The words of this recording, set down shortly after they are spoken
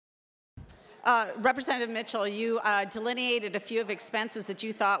Representative Mitchell, you delineated a few of expenses that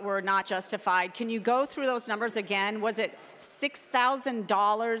you thought were not justified. Can you go through those numbers again? Was it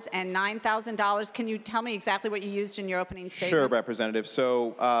 $6,000 and $9,000? Can you tell me exactly what you used in your opening statement? Sure, Representative.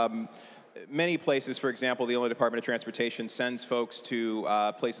 So many places, for example, the Illinois Department of Transportation sends folks to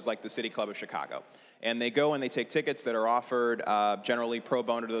places like the City Club of Chicago. And they go and they take tickets that are offered generally pro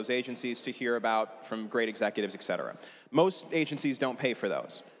bono to those agencies to hear about from great executives, et cetera. Most agencies don't pay for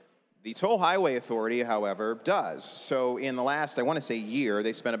those. The Toll Highway Authority, however, does. So in the last, I want to say year,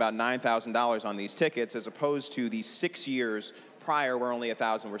 they spent about $9,000 on these tickets as opposed to the 6 years prior where only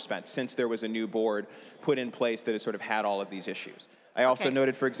 $1,000 were spent since there was a new board put in place that has sort of had all of these issues. I also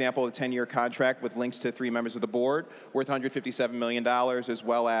noted, for example, a 10-year contract with links to 3 members of the board worth $157 million, as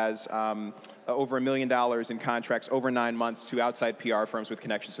well as over $1 million in contracts over 9 months to outside PR firms with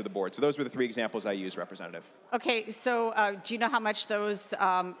connections to the board. So those were the 3 examples I used, Representative. Okay, so do you know how much those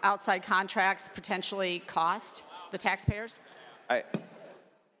outside contracts potentially cost the taxpayers?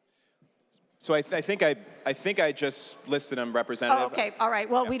 So I think I just listed them, Representative. Oh, okay, all right.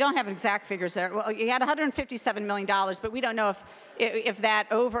 Well, we don't have exact figures there. Well, you had $157 million, but we don't know if that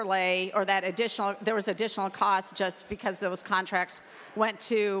overlay or that there was additional cost just because those contracts went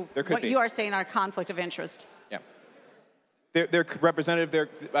to what you are saying are conflict of interest. Yeah. Representative,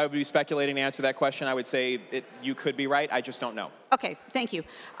 I would be speculating to answer that question. I would say you could be right. I just don't know. Okay, thank you.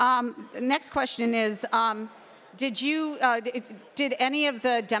 Next question is, did any of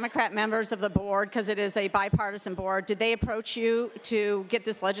the Democrat members of the board, because it is a bipartisan board, did they approach you to get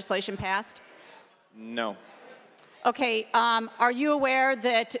this legislation passed? No. Okay, are you aware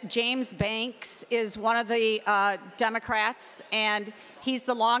that James Banks is one of the Democrats, and he's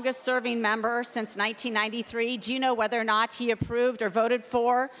the longest serving member since 1993? Do you know whether or not he approved or voted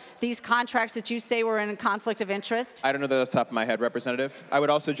for these contracts that you say were in conflict of interest? I don't know that off the top of my head, Representative. I would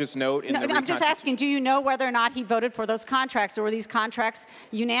also just note in I'm just asking, do you know whether or not he voted for those contracts, or were these contracts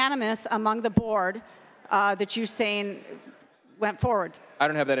unanimous among the board that you're saying went forward? I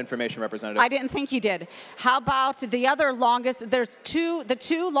don't have that information, Representative. I didn't think you did. How about the other longest? There's the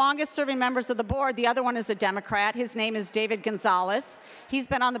two longest serving members of the board. The other one is a Democrat. His name is David Gonzalez. He's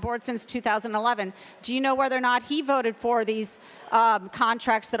been on the board since 2011. Do you know whether or not he voted for these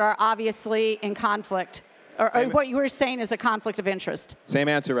contracts that are obviously in conflict? Or what you were saying is a conflict of interest? Same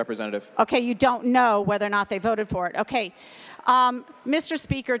answer, Representative. Okay, you don't know whether or not they voted for it. Okay. Mr.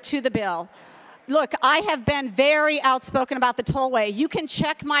 Speaker, to the bill. Look, I have been very outspoken about the tollway. You can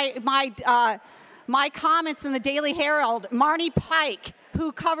check my comments in the Daily Herald. Marnie Pike,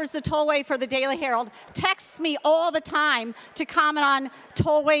 who covers the tollway for the Daily Herald, texts me all the time to comment on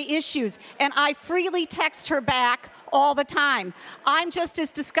tollway issues, and I freely text her back all the time. I'm just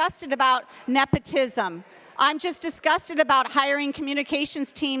as disgusted about nepotism. I'm just disgusted about hiring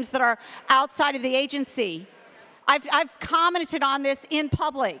communications teams that are outside of the agency. I've commented on this in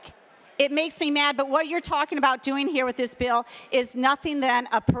public. It makes me mad, but what you're talking about doing here with this bill is nothing than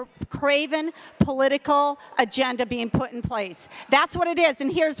a craven political agenda being put in place. That's what it is,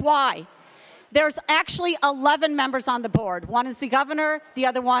 and here's why. There's actually 11 members on the board. One is the governor, the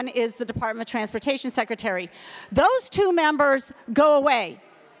other one is the Department of Transportation secretary. Those 2 members go away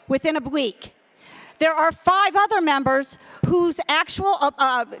within a week. There are 5 other members whose actual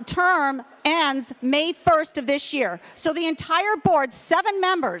term ends May 1st of this year. So the entire board, 7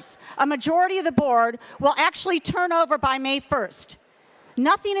 members, a majority of the board, will actually turn over by May 1st.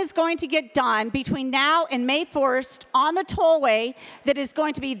 Nothing is going to get done between now and May 1st on the tollway that is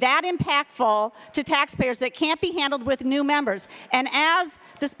going to be that impactful to taxpayers that can't be handled with new members. And as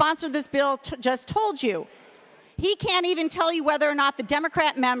the sponsor of this bill just told you, he can't even tell you whether or not the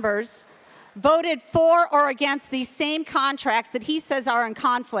Democrat members voted for or against these same contracts that he says are in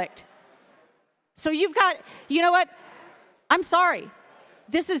conflict. So you've got, you know what? I'm sorry.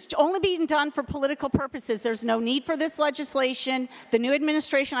 This is only being done for political purposes. There's no need for this legislation. The new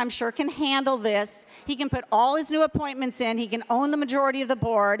administration, I'm sure, can handle this. He can put all his new appointments in. He can own the majority of the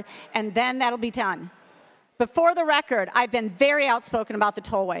board, and then that'll be done. But for the record, I've been very outspoken about the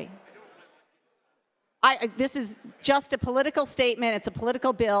tollway. This is just a political statement. It's a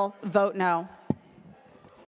political bill. Vote no.